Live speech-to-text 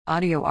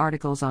Audio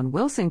articles on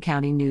Wilson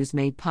County News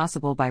made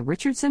possible by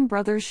Richardson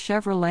Brothers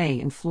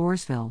Chevrolet in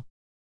Floresville.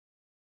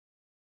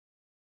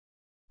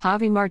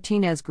 Javi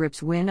Martinez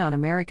grips win on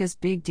America's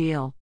Big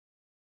Deal.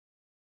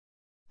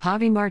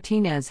 Javi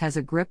Martinez has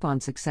a grip on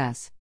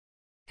success.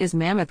 His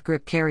mammoth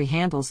grip carry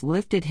handles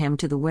lifted him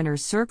to the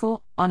winner's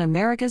circle on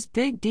America's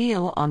Big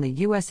Deal on the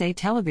USA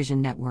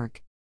television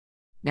network.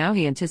 Now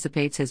he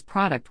anticipates his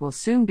product will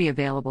soon be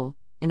available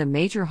in a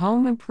major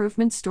home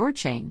improvement store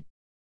chain.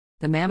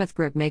 The mammoth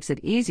grip makes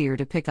it easier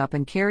to pick up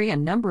and carry a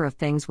number of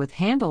things with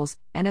handles,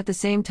 and at the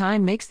same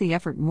time makes the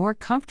effort more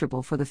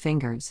comfortable for the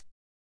fingers.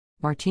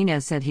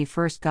 Martinez said he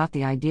first got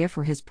the idea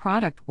for his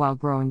product while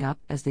growing up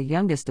as the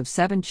youngest of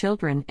 7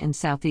 children in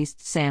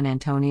southeast San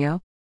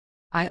Antonio.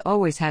 "I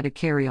always had to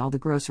carry all the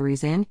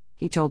groceries in,"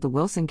 he told the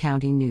Wilson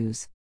County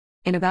News.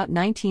 "In about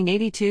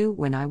 1982,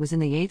 when I was in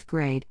the 8th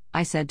grade,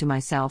 I said to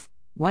myself,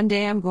 one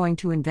day I'm going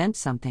to invent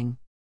something."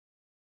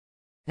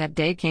 That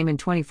day came in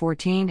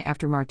 2014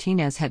 after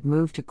Martinez had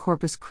moved to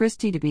Corpus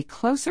Christi to be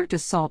closer to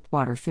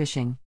saltwater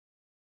fishing.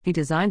 He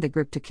designed the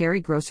grip to carry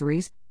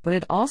groceries, but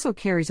it also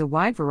carries a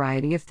wide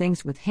variety of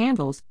things with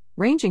handles,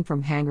 ranging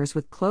from hangers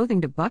with clothing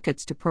to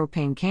buckets to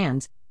propane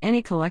cans,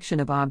 any collection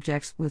of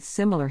objects with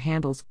similar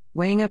handles,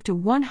 weighing up to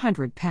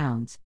 100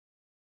 pounds.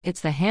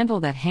 "It's the handle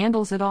that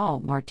handles it all,"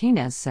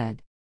 Martinez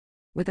said.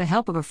 With the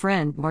help of a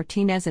friend,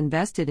 Martinez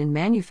invested in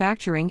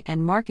manufacturing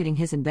and marketing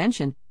his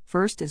invention,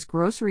 first as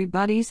Grocery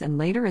Buddies and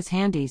later as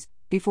Handies,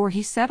 before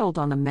he settled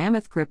on the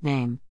Mammoth Grip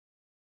name.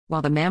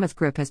 While the Mammoth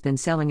Grip has been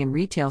selling in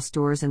retail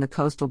stores in the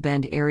Coastal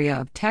Bend area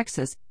of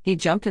Texas, he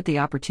jumped at the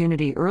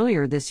opportunity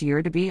earlier this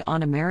year to be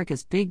on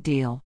America's Big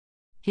Deal.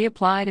 He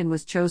applied and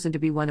was chosen to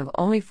be one of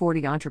only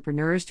 40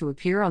 entrepreneurs to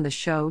appear on the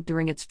show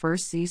during its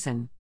first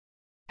season.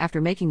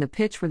 After making the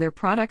pitch for their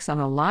products on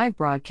a live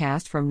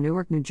broadcast from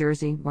Newark, New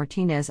Jersey,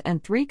 Martinez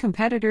and 3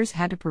 competitors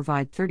had to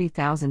provide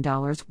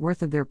 $30,000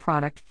 worth of their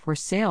product for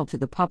sale to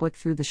the public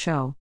through the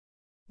show.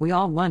 "We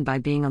all won by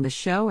being on the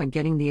show and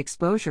getting the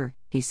exposure,"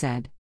 he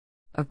said.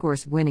 Of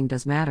course, winning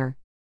does matter.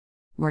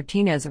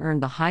 Martinez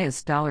earned the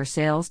highest dollar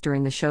sales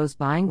during the show's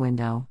buying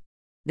window.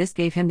 This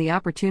gave him the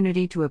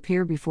opportunity to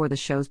appear before the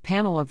show's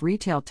panel of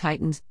retail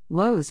titans,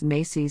 Lowe's,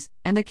 Macy's,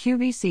 and the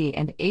QVC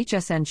and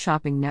HSN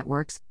shopping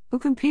networks, who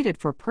competed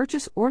for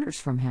purchase orders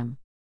from him.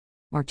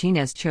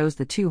 Martinez chose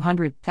the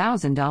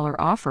 $200,000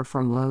 offer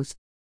from Lowe's.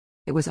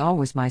 "It was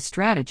always my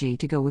strategy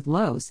to go with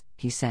Lowe's,"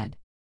 he said.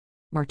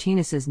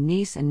 Martinez's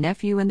niece and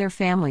nephew and their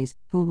families,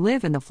 who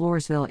live in the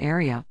Floresville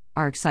area,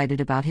 are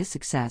excited about his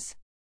success.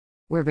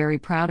 "We're very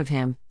proud of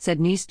him," said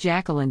niece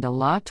Jacqueline de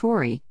la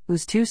Torre,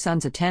 whose 2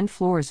 sons attend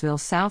Floresville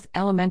South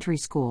Elementary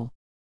School.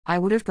 "I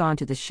would have gone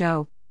to the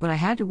show, but I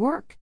had to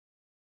work."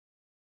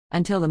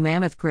 Until the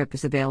Mammoth Grip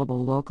is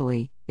available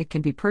locally, it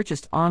can be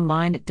purchased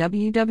online at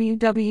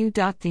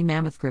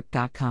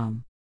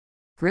www.themammothgrip.com.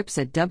 Grips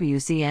at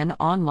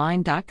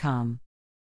wcnonline.com.